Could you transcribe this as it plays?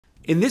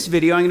In this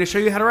video, I'm going to show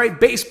you how to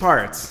write bass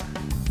parts.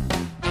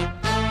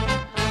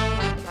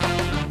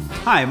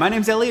 Hi, my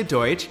name's Elliot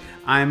Deutsch.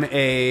 I'm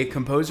a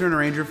composer and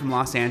arranger from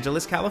Los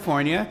Angeles,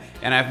 California,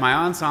 and I have my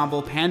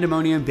ensemble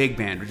Pandemonium Big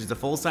Band, which is a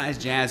full-size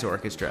jazz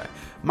orchestra.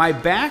 My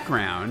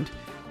background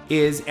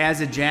is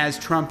as a jazz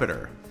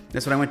trumpeter.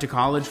 That's what I went to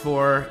college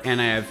for,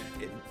 and I have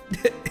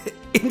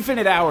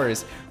infinite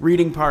hours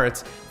reading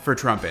parts for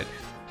trumpet.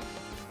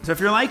 So if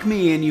you're like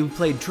me and you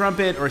played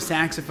trumpet or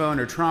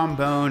saxophone or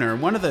trombone or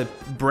one of the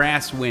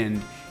brass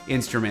wind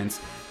instruments,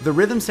 the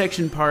rhythm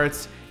section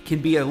parts can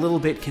be a little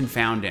bit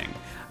confounding.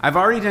 I've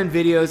already done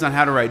videos on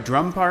how to write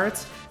drum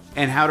parts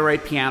and how to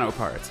write piano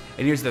parts.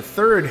 And here's the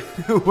third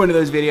one of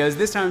those videos.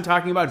 This time I'm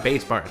talking about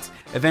bass parts.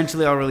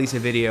 Eventually I'll release a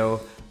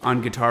video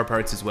on guitar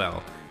parts as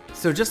well.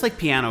 So just like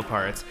piano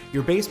parts,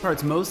 your bass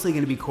part's mostly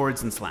going to be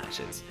chords and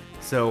slashes.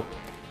 So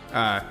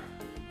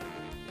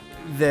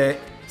the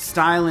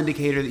style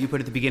indicator that you put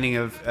at the beginning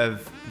of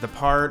the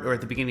part or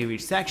at the beginning of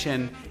each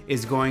section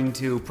is going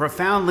to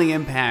profoundly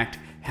impact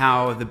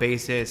how the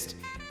bassist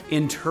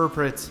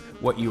interprets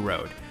what you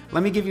wrote.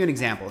 Let me give you an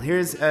example.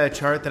 Here's a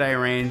chart that I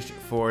arranged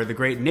for the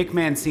great Nick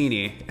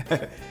Mancini,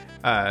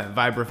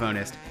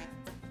 vibraphonist,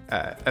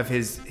 of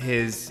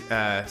his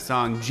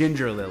song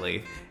Ginger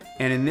Lily.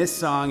 And in this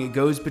song, it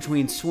goes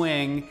between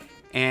swing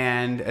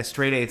and a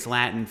straight-eighths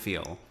Latin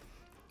feel.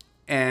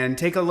 And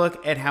take a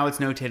look at how it's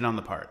notated on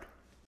the part.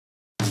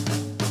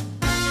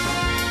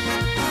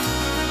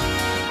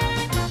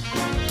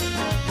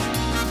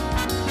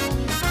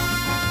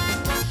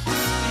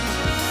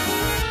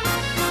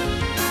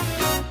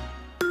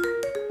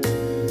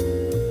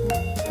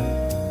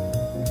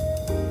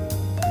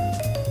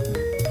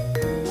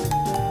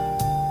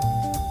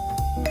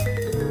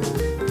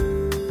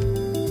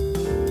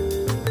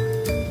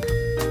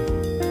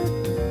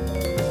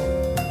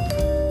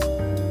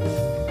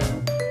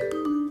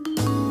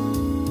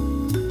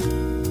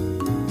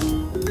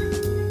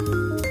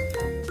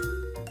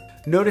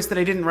 Notice that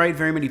I didn't write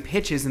very many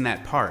pitches in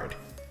that part.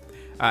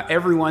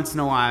 Every once in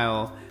a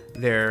while,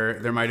 there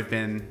might have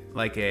been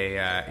like a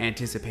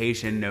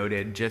anticipation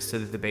noted just so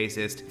that the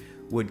bassist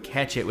would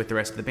catch it with the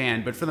rest of the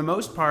band. But for the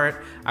most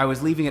part, I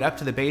was leaving it up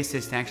to the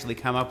bassist to actually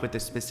come up with the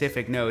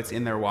specific notes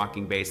in their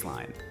walking bass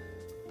line.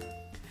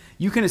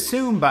 You can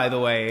assume, by the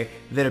way,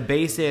 that a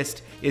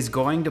bassist is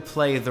going to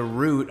play the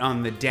root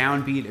on the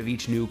downbeat of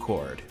each new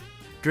chord.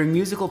 During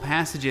musical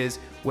passages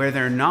where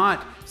they're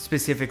not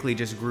specifically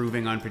just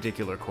grooving on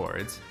particular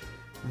chords,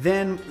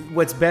 then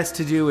what's best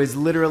to do is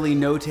literally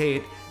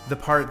notate the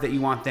part that you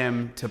want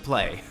them to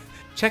play.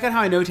 Check out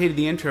how I notated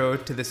the intro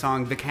to the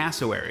song The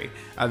Cassowary.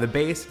 The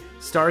bass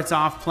starts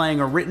off playing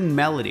a written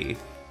melody,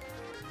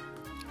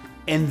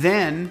 and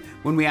then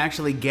when we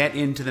actually get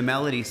into the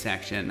melody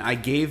section, I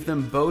gave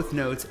them both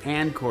notes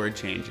and chord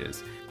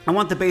changes. I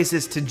want the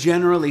bassist to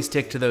generally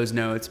stick to those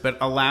notes, but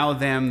allow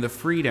them the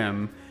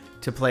freedom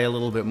to play a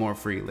little bit more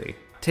freely.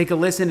 Take a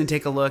listen and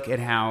take a look at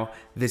how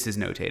this is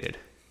notated.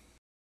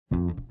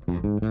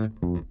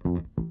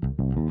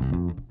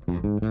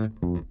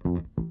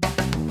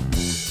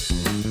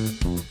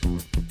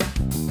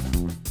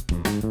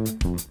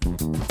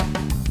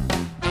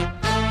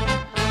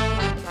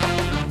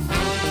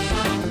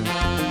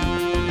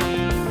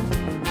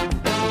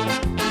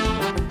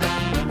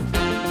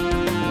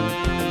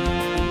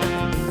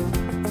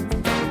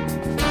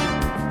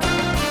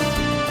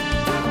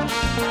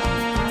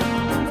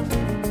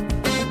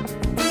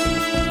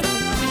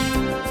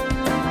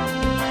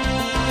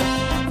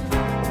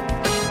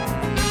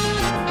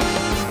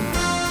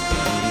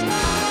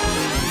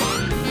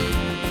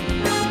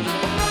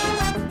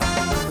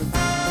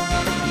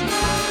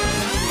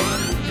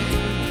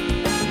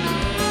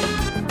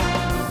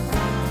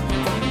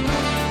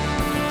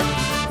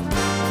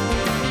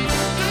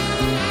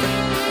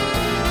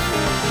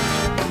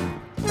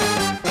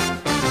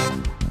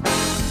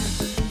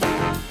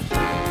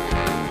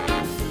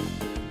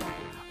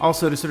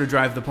 Also, to sort of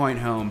drive the point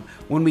home,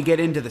 when we get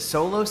into the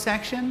solo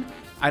section,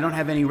 I don't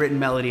have any written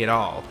melody at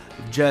all.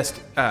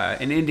 Just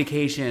an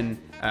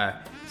indication,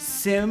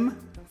 sim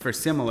for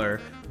similar,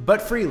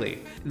 but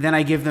freely. Then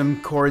I give them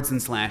chords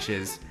and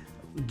slashes,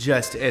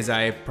 just as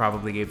I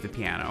probably gave the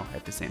piano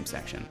at the same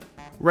section.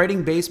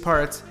 Writing bass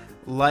parts,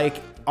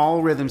 like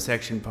all rhythm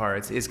section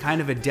parts, is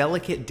kind of a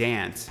delicate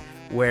dance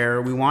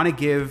where we want to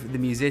give the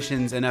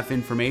musicians enough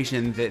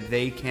information that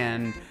they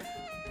can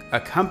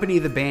accompany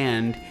the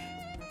band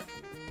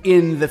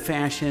in the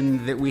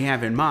fashion that we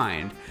have in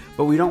mind,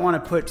 but we don't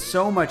want to put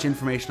so much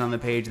information on the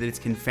page that it's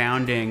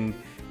confounding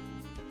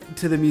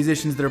to the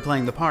musicians that are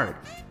playing the part.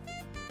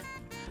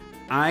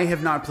 I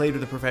have not played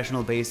with a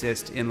professional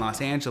bassist in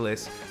Los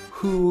Angeles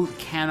who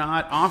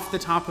cannot, off the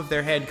top of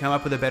their head, come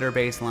up with a better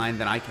bass line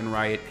than I can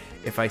write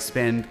if I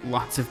spend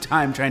lots of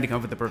time trying to come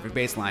up with the perfect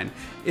bass line.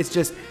 It's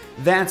just,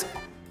 that's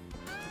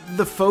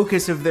the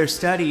focus of their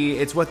study.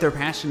 It's what they're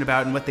passionate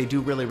about, and what they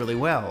do really, really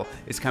well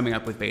is coming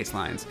up with bass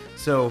lines.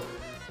 So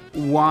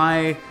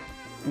why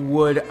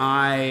would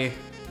I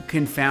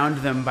confound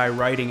them by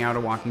writing out a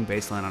walking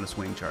bass line on a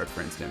swing chart, for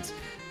instance?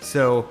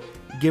 So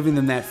giving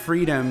them that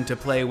freedom to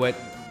play what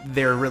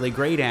they're really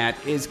great at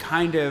is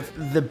kind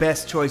of the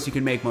best choice you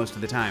can make most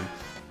of the time.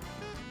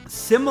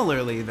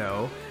 Similarly,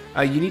 though,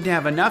 you need to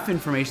have enough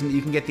information that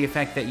you can get the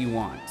effect that you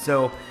want.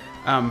 So,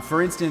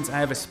 for instance, I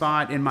have a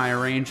spot in my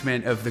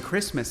arrangement of the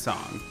Christmas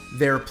song.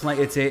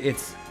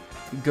 It's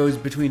goes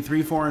between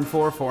 3/4 and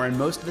 4/4, and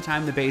most of the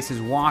time the bass is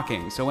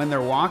walking. So when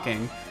they're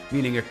walking,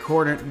 meaning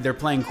they're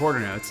playing quarter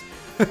notes.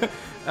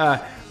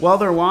 While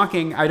they're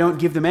walking, I don't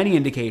give them any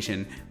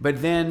indication.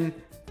 But then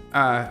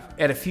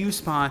at a few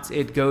spots,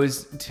 it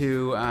goes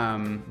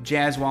to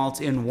jazz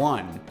waltz in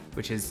 1,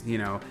 which is,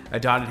 a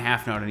dotted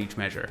half note on each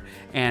measure.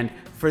 And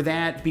for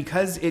that,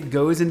 because it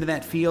goes into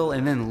that feel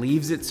and then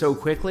leaves it so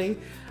quickly,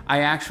 I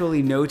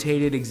actually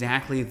notated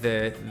exactly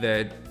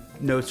the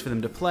notes for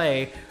them to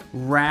play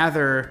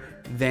rather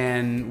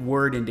than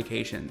word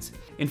indications.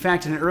 In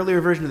fact, in an earlier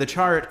version of the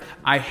chart,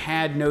 I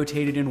had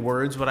notated in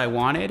words what I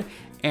wanted,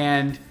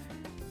 and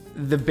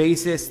the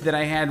bassist that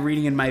I had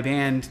reading in my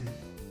band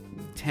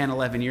 10,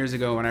 11 years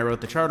ago when I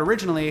wrote the chart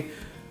originally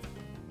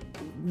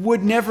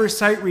would never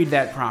sight read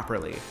that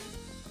properly.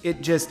 It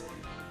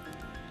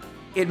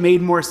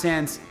made more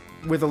sense.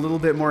 With a little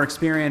bit more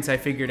experience, I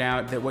figured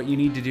out that what you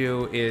need to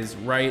do is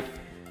write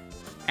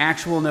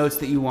actual notes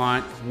that you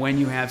want when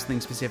you have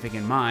something specific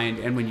in mind,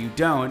 and when you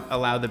don't,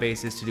 allow the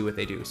bassist to do what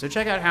they do. So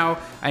check out how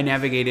I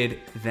navigated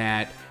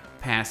that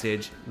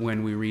passage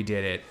when we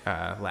redid it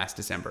last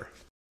December.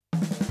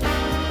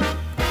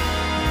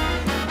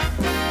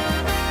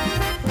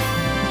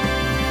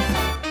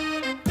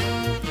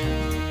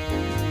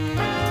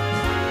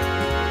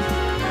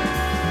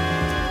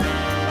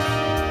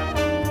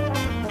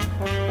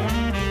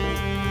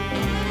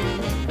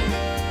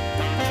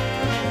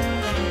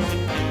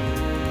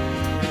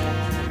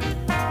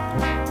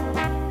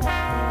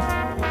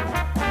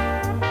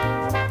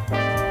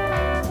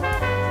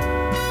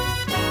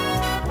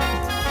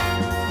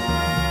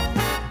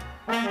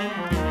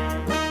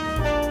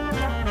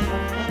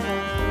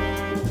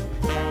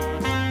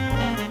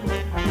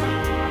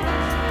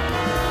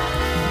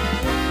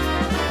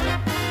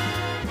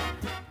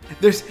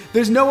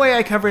 There's no way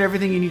I covered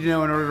everything you need to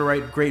know in order to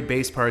write great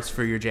bass parts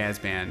for your jazz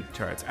band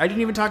charts. I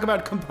didn't even talk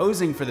about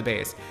composing for the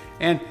bass.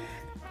 And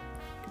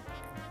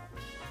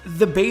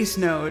the bass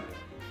note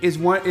is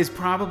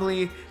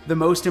probably the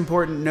most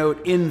important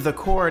note in the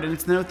chord, and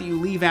it's the note that you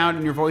leave out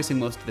in your voicing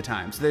most of the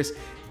time. So there's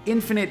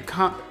infinite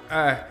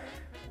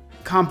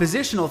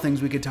compositional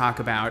things we could talk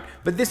about,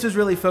 but this was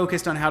really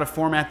focused on how to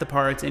format the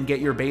parts and get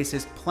your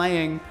bassist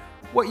playing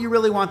what you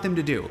really want them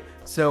to do.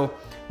 So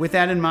with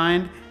that in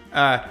mind,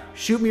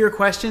 shoot me your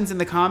questions in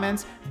the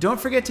comments. Don't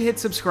forget to hit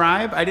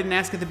subscribe. I didn't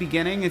ask at the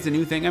beginning. It's a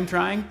new thing I'm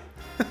trying.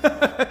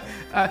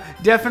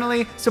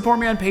 Definitely support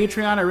me on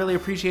Patreon. I really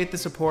appreciate the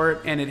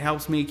support, and it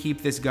helps me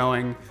keep this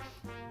going.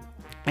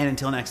 And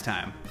until next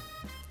time,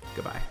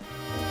 goodbye.